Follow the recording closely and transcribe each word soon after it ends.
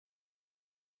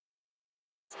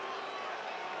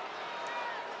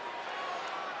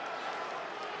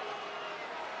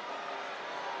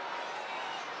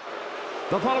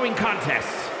The following contest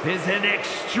is an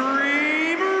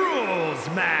Extreme Rules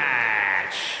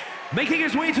match. Making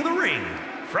his way to the ring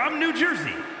from New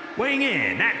Jersey, weighing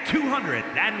in at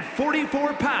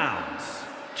 244 pounds,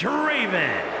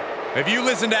 Draven. If you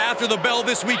listened to After the Bell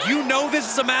this week, you know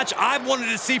this is a match I've wanted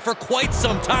to see for quite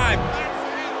some time.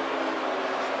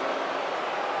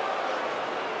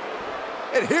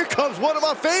 And here comes one of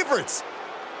my favorites.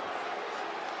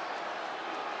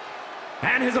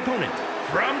 And his opponent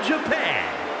from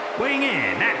Japan, weighing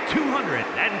in at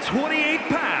 228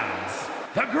 pounds,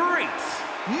 the great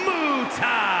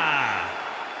Muta.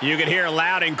 You can hear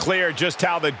loud and clear just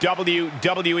how the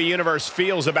WWE Universe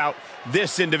feels about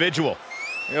this individual.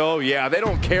 Oh yeah, they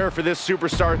don't care for this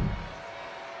superstar.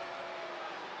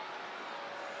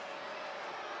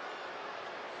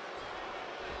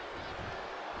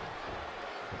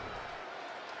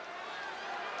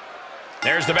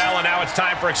 There's the bell, and now it's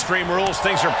time for Extreme Rules.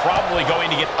 Things are probably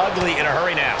going to get ugly in a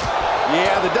hurry now.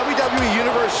 Yeah, the WWE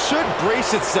Universe should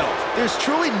brace itself. There's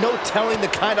truly no telling the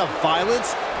kind of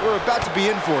violence we're about to be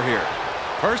in for here.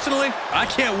 Personally, I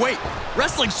can't wait.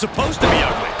 Wrestling's supposed to be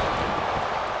ugly.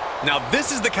 Now,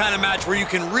 this is the kind of match where you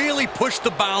can really push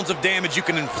the bounds of damage you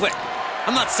can inflict.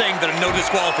 I'm not saying that a no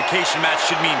disqualification match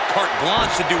should mean carte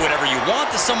blanche to do whatever you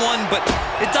want to someone, but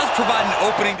it does provide an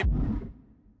opening to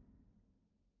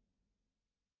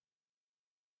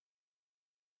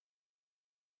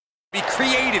be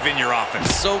creative in your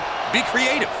offense, so be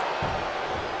creative.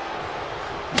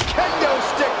 Kendo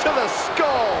stick to the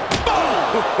skull.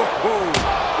 Boom!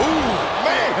 Ooh,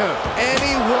 man!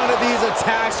 Any one of these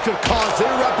attacks could cause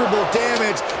irreparable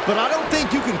damage, but I don't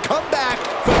think you can come back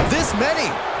from this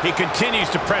many. He continues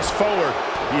to press forward.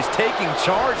 He's taking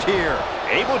charge here,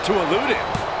 able to elude it.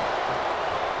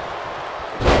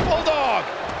 Bulldog!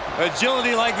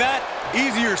 Agility like that,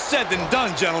 easier said than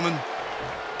done, gentlemen.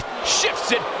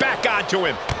 Shifts it back onto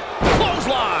him.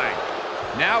 Clothesline!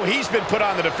 Now he's been put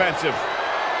on the defensive.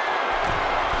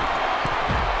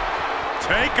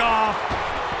 Take off.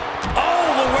 All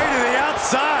the way to the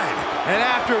outside. And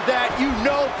after that, you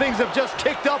know things have just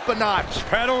kicked up a notch.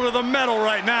 Pedal to the metal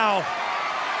right now.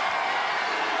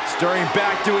 Stirring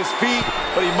back to his feet,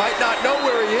 but he might not know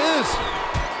where he is.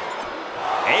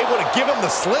 Able to give him the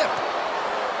slip.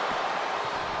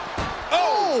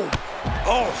 Oh!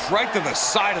 Oh, right to the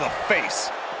side of the face.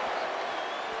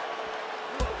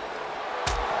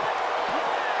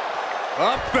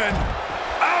 Up and,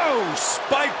 oh,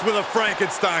 spiked with a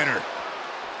Frankensteiner.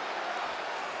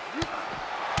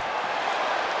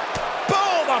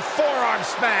 Boom, a forearm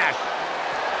smash.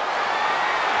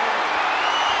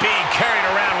 Being carried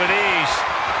around with ease.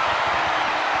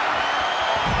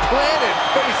 Planted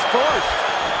face first.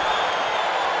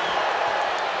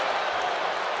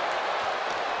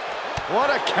 What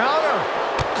a counter.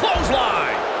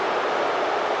 Clothesline.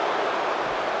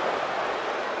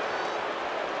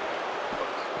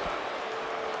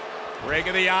 Rig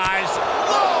of the eyes.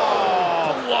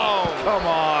 Oh, whoa. Come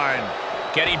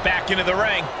on. Getting back into the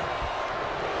ring.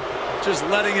 Just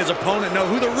letting his opponent know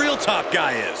who the real top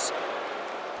guy is.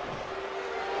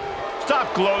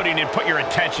 Stop gloating and put your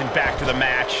attention back to the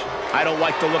match. I don't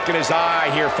like the look in his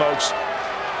eye here, folks.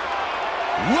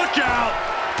 Look out!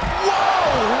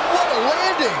 Whoa, what a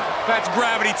landing! That's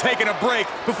gravity taking a break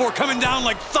before coming down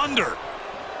like thunder.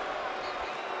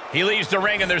 He leaves the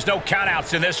ring, and there's no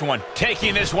countouts in this one.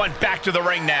 Taking this one back to the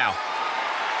ring now.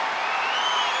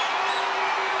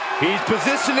 He's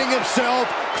positioning himself,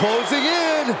 closing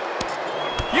in.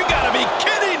 You gotta be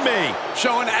kidding me!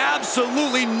 Showing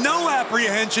absolutely no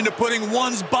apprehension to putting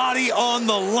one's body on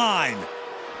the line.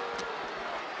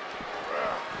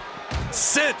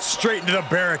 Sit straight into the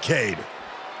barricade.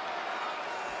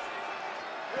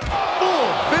 Oh,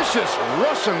 vicious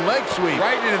Russian leg sweep.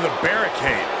 Right into the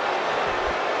barricade.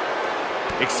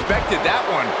 Expected that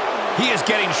one. He is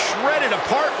getting shredded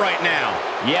apart right now.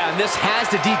 Yeah, and this has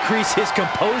to decrease his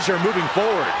composure moving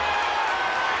forward.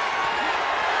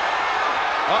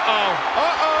 Uh-oh.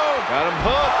 Uh-oh. Got him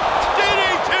hooked.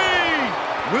 DDT!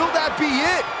 Will that be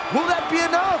it? Will that be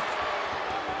enough?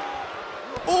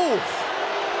 Oof.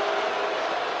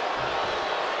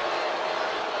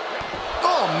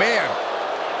 Oh, man.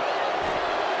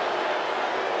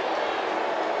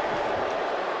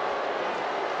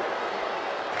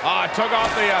 Took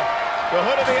off the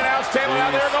hood of the announce table.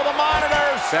 Now there go the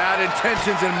monitors. Bad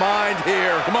intentions in mind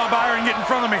here. Come on, Byron, get in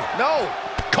front of me. No.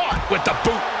 Caught with the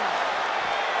boot.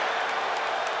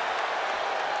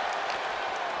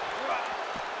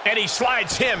 And he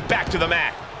slides him back to the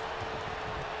mat.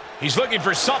 He's looking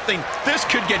for something. This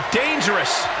could get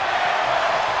dangerous.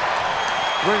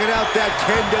 Bringing out that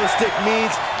kendo stick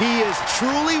means he is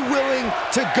truly willing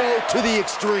to go to the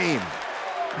extreme.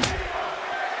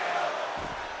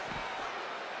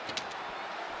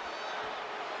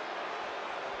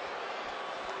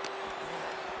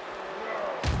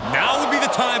 Now would be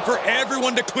the time for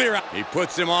everyone to clear out. He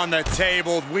puts him on the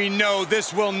table. We know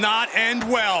this will not end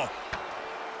well.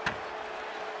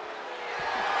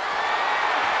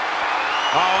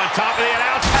 Oh, on top of the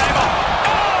announce table.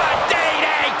 Oh,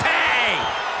 DDT!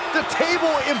 The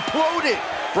table imploded.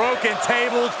 Broken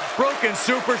tables, broken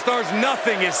superstars,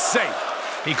 nothing is safe.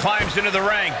 He climbs into the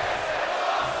ring.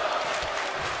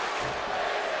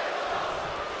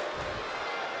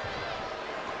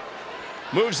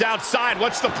 Moves outside.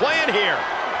 What's the plan here?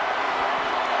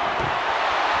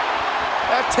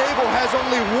 That table has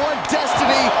only one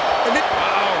destiny, and it...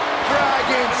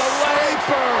 Dragon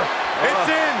Sleeper!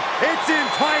 It's in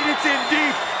tight, it's in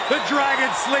deep. The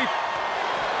Dragon Sleep.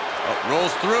 Oh,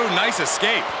 rolls through, nice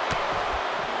escape.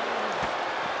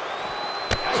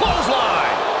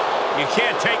 Clothesline! You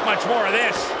can't take much more of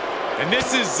this. And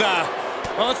this is,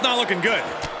 well, it's not looking good.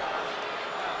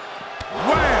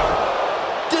 Wham!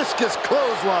 Discus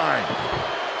clothesline.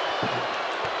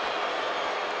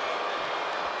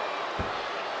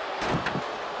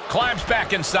 Climbs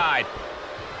back inside.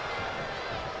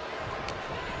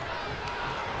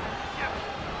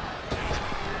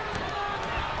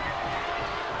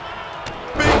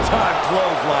 Big-time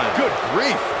clothesline. Good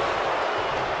grief.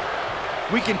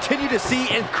 We continue to see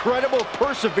incredible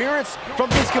perseverance from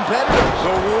these competitors.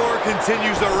 The war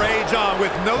continues to rage on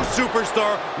with no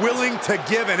superstar willing to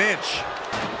give an inch.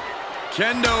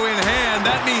 Kendo in hand,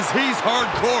 that means he's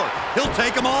hardcore. He'll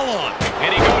take them all on.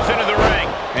 And he goes into the ring.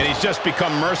 And he's just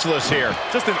become merciless here.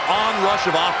 Just an onrush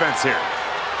of offense here.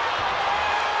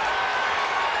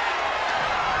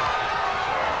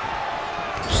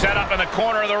 Set up in the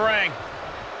corner of the ring.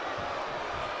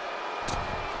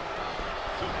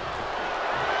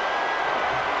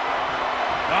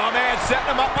 Oh, man,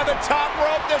 setting him up on the top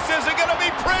rope. This isn't going to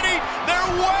be pretty.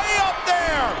 They're way up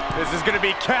there. This is going to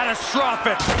be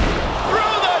catastrophic. Through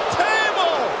the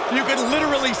table. You can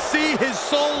literally see his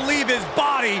soul leave his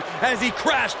body as he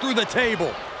crashed through the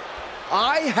table.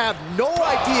 I have no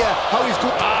idea how he's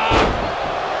going.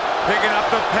 Picking up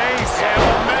the pace. Yeah,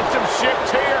 momentum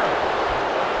shift here.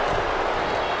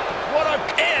 What a...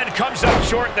 And comes up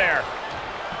short there.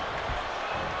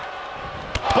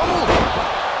 Boom!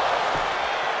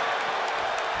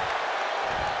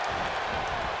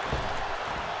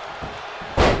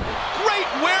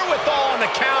 Wherewithal on the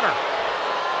counter.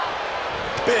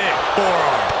 Big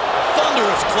forearm.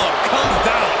 Thunderous club comes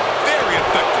down. Very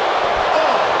effective.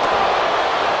 Oh.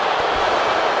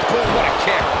 Boom, what a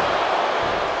kick.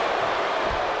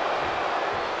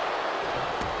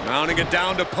 Mounting a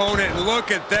downed opponent, and look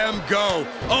at them go.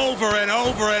 Over and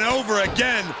over and over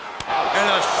again. And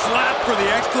a slap for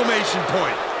the exclamation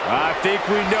point. I think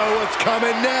we know what's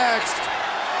coming next.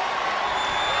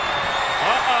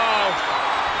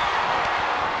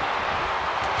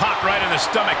 Pop right in the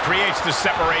stomach creates the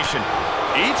separation.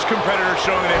 Each competitor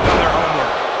showing they've done their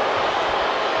homework.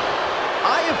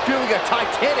 I am feeling a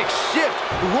titanic shift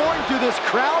roaring through this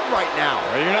crowd right now.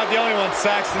 Well, you're not the only one,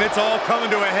 Saxton. It's all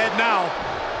coming to a head now.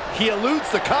 He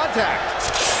eludes the contact.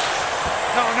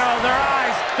 No, their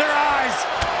eyes, their eyes.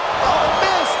 Oh, the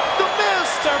mist, the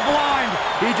mist. They're blind.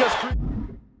 He just...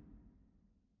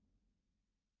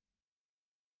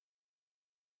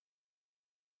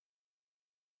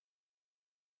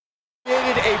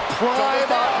 created a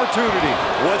prime opportunity.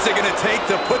 What's it going to take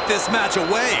to put this match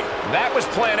away? That was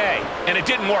plan A, and it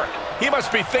didn't work. He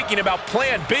must be thinking about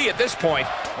plan B at this point.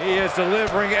 He is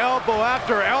delivering elbow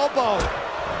after elbow.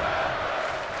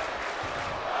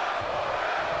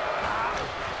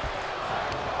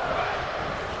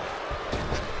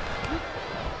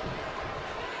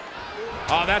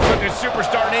 Oh, that's what this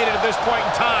superstar needed at this point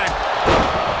in time.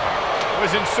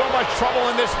 Was in so much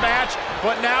trouble in this match,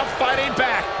 but now fighting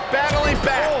back, battling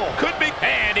back. Oh. Could be.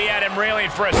 And he had him reeling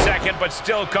for a second, but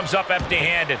still comes up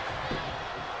empty-handed.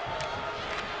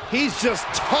 He's just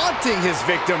taunting his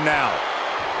victim now.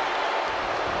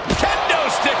 Kendo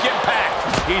stick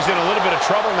impact. He's in a little bit of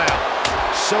trouble now.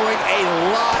 Showing a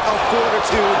lot of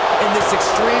fortitude in this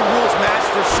Extreme Rules match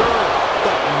for sure,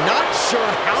 but not sure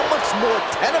how much more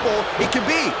tenable it can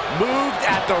be. Moved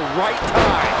at the right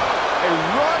time. A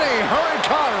running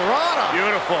Hurricane Rana.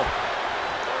 Beautiful.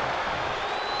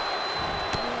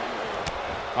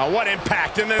 Oh, what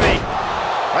impact. And then the...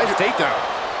 Nice takedown.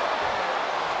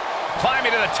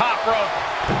 Climbing to the top rope.